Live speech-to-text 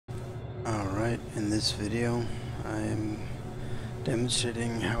Alright, in this video I am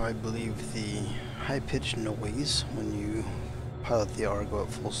demonstrating how I believe the high-pitched noise when you pilot the Argo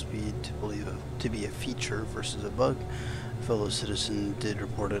at full speed to be a feature versus a bug. A fellow citizen did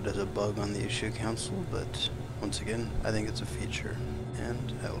report it as a bug on the issue council, but once again I think it's a feature,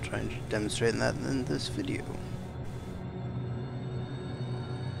 and I will try and demonstrate that in this video.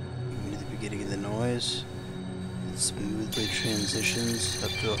 Moving to the beginning of the noise. It smoothly transitions up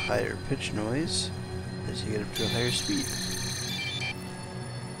to a higher pitch noise as you get up to a higher speed.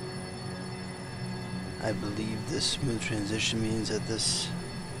 I believe this smooth transition means that this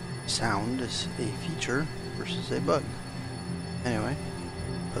sound is a feature versus a bug. Anyway,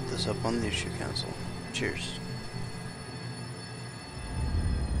 put this up on the issue council. Cheers.